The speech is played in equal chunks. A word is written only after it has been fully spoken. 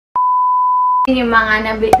Yung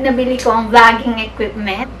mga nabili kong vlogging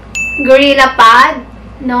equipment. Gorilla Pod,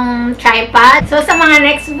 nung tripod. So, sa mga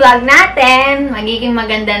next vlog natin, magiging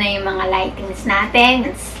maganda na yung mga lightings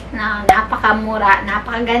natin. Na napakamura,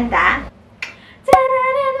 napakaganda.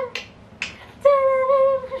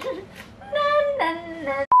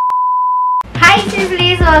 Hi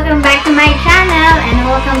Sislys! Welcome back to my channel and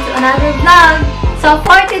welcome to another vlog. So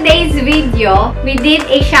for today's video, we did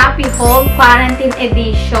a Shopee haul quarantine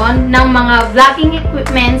edition ng mga vlogging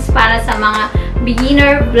equipments para sa mga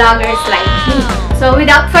beginner vloggers like me. So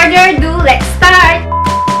without further ado, let's start!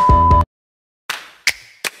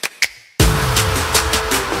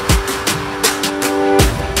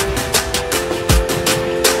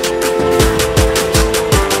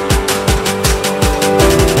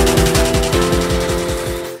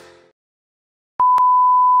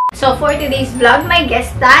 So, for today's vlog, may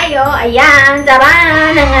guest tayo. Ayan,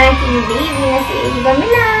 taran! Ang aking baby na si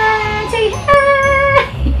Camila. Say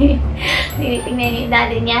hi! Tinitingnan yung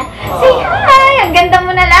daddy niya. Say hi! Ang ganda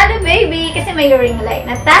mo na lalo, baby. Kasi may ring light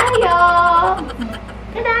na tayo.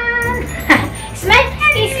 Tadan! Smile!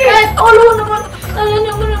 Smile! Oh, naman!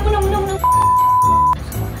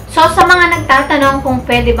 So, sa mga nagtatanong kung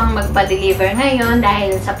pwede bang magpa-deliver ngayon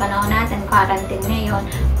dahil sa panahon natin, quarantine ngayon,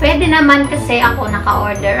 pwede naman kasi ako,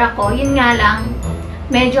 naka-order ako. Yun nga lang,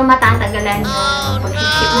 medyo matatagalan yung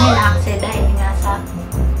pag-ship nila kasi dahil nga sa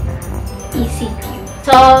ECQ.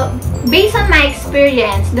 So, based on my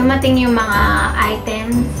experience, dumating yung mga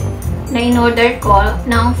items na in-order ko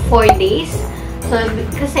ng 4 days. So,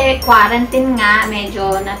 kasi quarantine nga,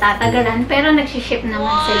 medyo natatagalan, pero nagsiship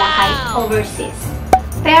naman sila kahit overseas.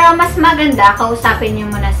 Pero mas maganda, kausapin niyo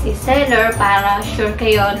muna si seller para sure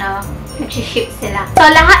kayo na nagsiship sila. So,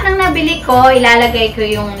 lahat ng nabili ko, ilalagay ko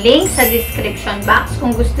yung link sa description box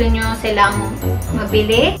kung gusto niyo silang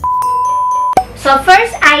mabili. So,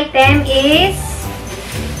 first item is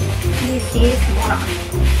this is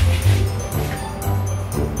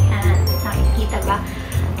yan, nakikita ba?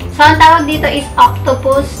 So, ang tawag dito is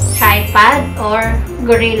octopus tripod or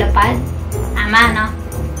gorilla pod. Tama, no?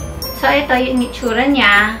 So, ito yung itsura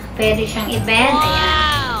niya. Pwede siyang i-bend.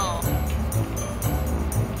 Ayan.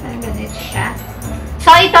 So, ganito siya. So,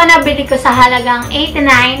 ito nabili ko sa halagang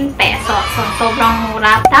 89 pesos. So, sobrang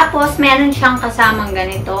mura. Tapos, meron siyang kasamang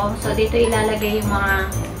ganito. So, dito ilalagay yung mga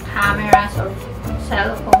cameras or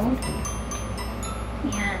cellphone.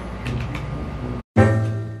 Ayan.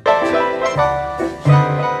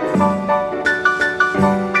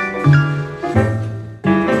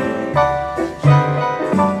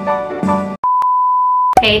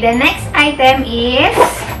 Okay, the next item is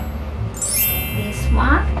this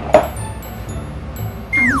one.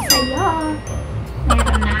 Ang saya.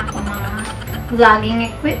 Meron na ako mga vlogging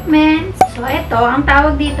equipment. So, ito, ang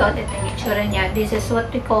tawag dito, ito yung itsura niya. This is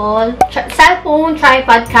what we call cellphone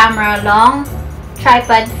tripod camera long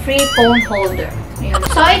tripod free phone holder. Ayan.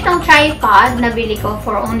 So, itong tripod, nabili ko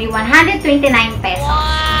for only 129 pesos.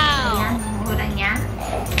 Ayan, mura niya.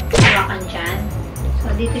 Hawakan dyan.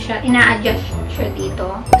 So, dito siya, ina-adjust siya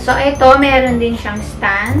dito. So, ito, meron din siyang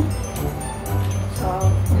stand. So,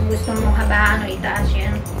 kung gusto mong habaan o itaas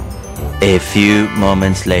yan. A few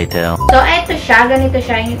moments later. So, ito siya. Ganito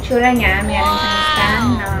siya yung itsura niya. Meron siyang stand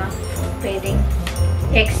na pwedeng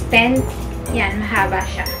extend. Yan, mahaba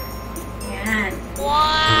siya. Yan.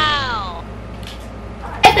 Wow!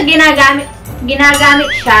 Ito,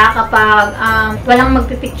 ginagamit siya kapag walang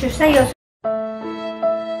magpipicture sa'yo.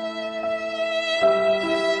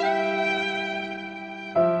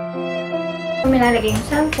 Nilalagay yung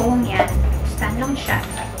cellphone, yan. Stand lang siya.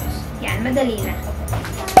 Yan, madali na.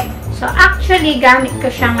 So, actually, gamit ko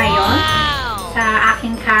siya ngayon sa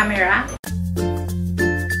aking camera.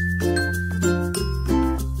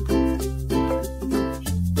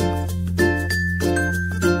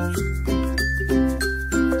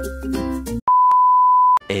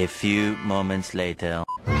 A few moments later.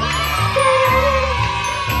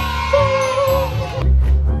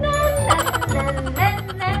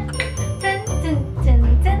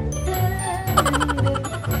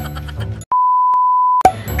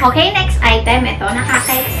 Okay, next item. Ito,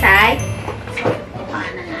 nakaka-excite. So, bukaan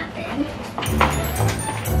na natin.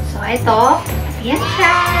 So, ito. Ayan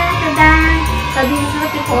siya. Tada! So, this is what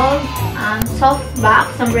we call soft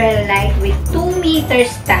box umbrella light with 2 meter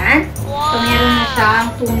stand. So, meron na siyang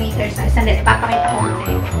 2 meters. Sandali, papakita ko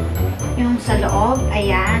natin. Yung sa loob.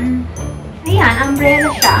 Ayan. Ayan, umbrella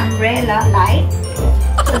siya. Umbrella light.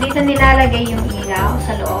 So, dito nilalagay yung ilaw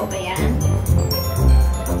sa loob. Ayan.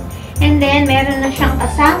 And then, meron na siyang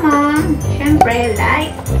kasama. Siyempre,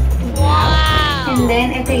 light. Wow! And then,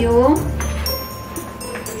 ito yung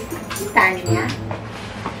stand niya.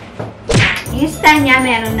 Yung stand niya,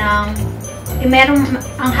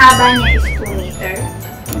 ang haba niya is 2 meters.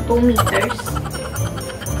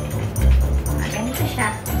 Ganito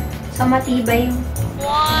siya. So, matibay yung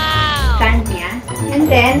stand niya. And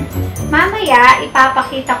then, mamaya,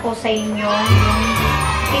 ipapakita ko sa inyo yung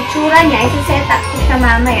itsura niya. Isi-set up ko siya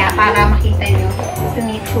mamaya para makita nyo yung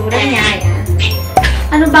itsura niya. Ayan.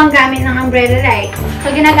 Ano bang gamit ng umbrella light?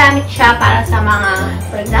 So, ginagamit siya para sa mga,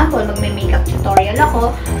 for example, magme-makeup tutorial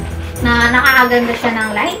ako, na nakakaganda siya ng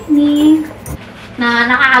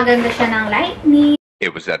lightning.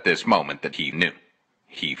 It was at this moment that he knew.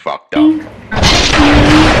 He fucked up.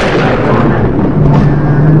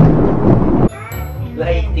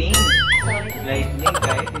 Lightning. Sorry. Lightning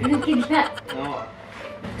kahit. Nagkidlat. No.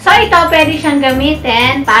 So, ito pwede siyang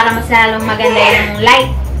gamitin para mas lalong maganda yung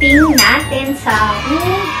lighting natin sa,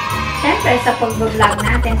 syempre, sa pag-vlog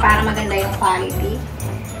natin para maganda yung quality.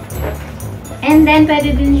 And then,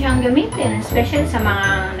 pwede din siyang gamitin, especially sa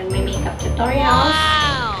mga nagme-makeup tutorials.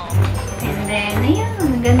 And then, ayan,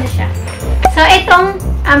 maganda siya. So, itong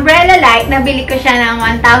umbrella light, nabili ko siya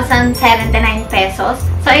ng 1,079 pesos.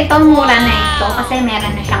 So, ito, mura na ito kasi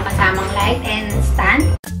meron na siyang kasamang light and stand.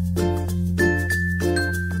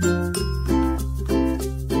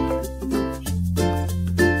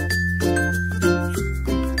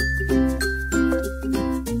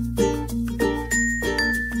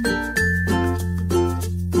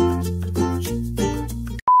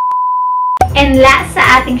 And last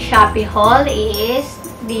sa ating Shopee haul is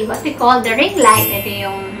what we call the ring light. Ito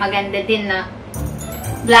yung maganda din na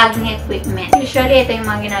vlogging equipment. Usually, ito yung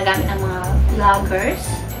mga ginagamit ng mga vloggers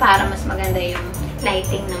para mas maganda yung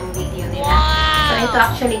lighting ng video nila. So, ito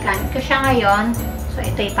actually gamit ko siya ngayon. So,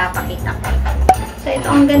 ito ipapakita ko. So, ito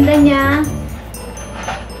ang ganda niya.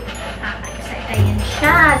 So, ayan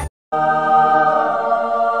siya.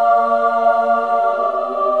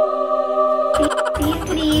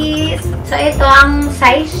 Sislys. So, ito ang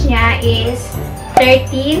size niya is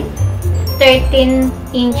 13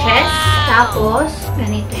 inches. Tapos,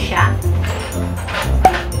 ganito siya.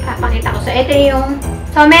 Papakita ko. So, ito yung,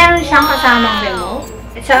 so, meron siyang kasamang remote.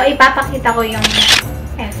 So, ipapakita ko yung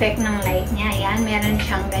effect ng light niya. Ayan, meron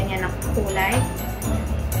siyang ganyan na kulay.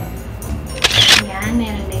 Ayan,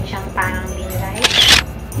 meron din siyang parang dim light.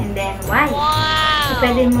 And then, white. So,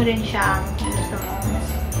 pwede mo rin siyang, kung gusto mo,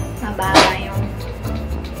 mababa yung,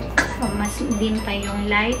 so, mas dim pa yung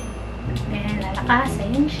light. Ayan, lalakas.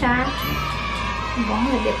 Ayan siya.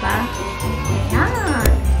 Bongo, diba? Ayan.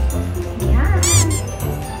 Ayan.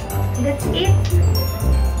 That's it.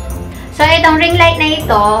 So, itong ring light na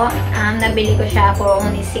ito, nabili ko siya for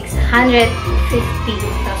only 650.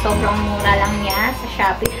 So, sobrang mura lang niya sa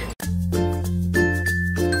Shopee.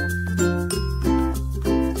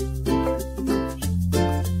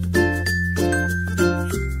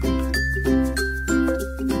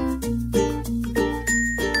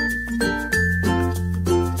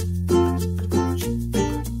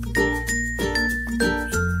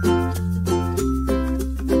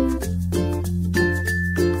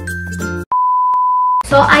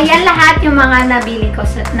 So, ayan lahat yung mga nabili ko,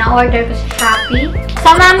 na-order ko sa Shopee.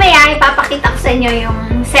 So, mamaya, ipapakita ko sa inyo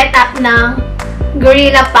yung setup ng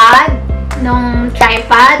Gorilla Pod, ng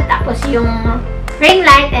tripod, tapos yung ring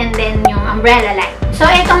light, and then yung umbrella light. So,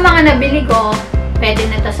 itong mga nabili ko, pwede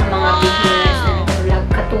na to sa mga beginners na nag-vlog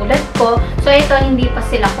katulad ko. So, ito, hindi pa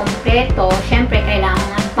sila kompleto. Siyempre,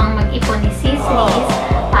 kailangan pang mag-ipon ni Sislys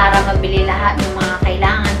para mabili lahat ng mga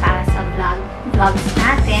kailangan para sa vlogs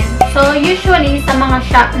natin. So, usually, sa mga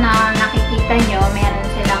shop na nakikita nyo, meron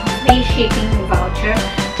silang free shipping voucher.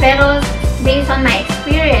 Pero, based on my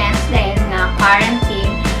experience, dahil nga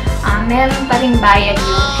quarantine, meron pa rin bayad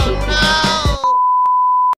yung shipping.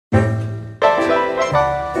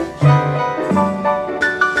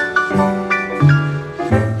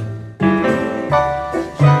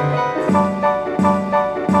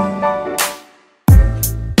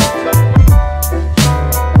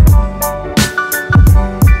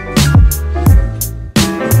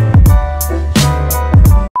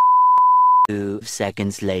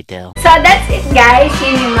 Seconds later. So, that's it guys.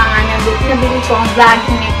 Yun yung mga nabili kong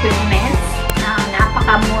vlogging equipments na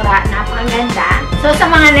napakamura, napakaganda. So, sa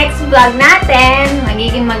mga next vlog natin,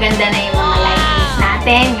 magiging maganda na yung mga lightings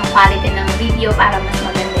natin, yung quality ng video para mas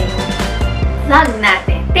maganda yung vlog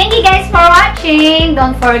natin. Thank you guys for watching.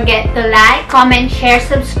 Don't forget to like, comment, share,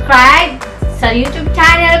 subscribe sa YouTube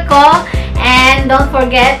channel ko. And don't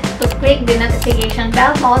forget to click the notification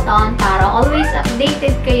bell button para always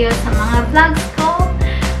updated kayo sa mga vlogs ko.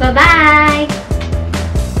 Bye-bye!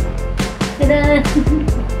 Tada!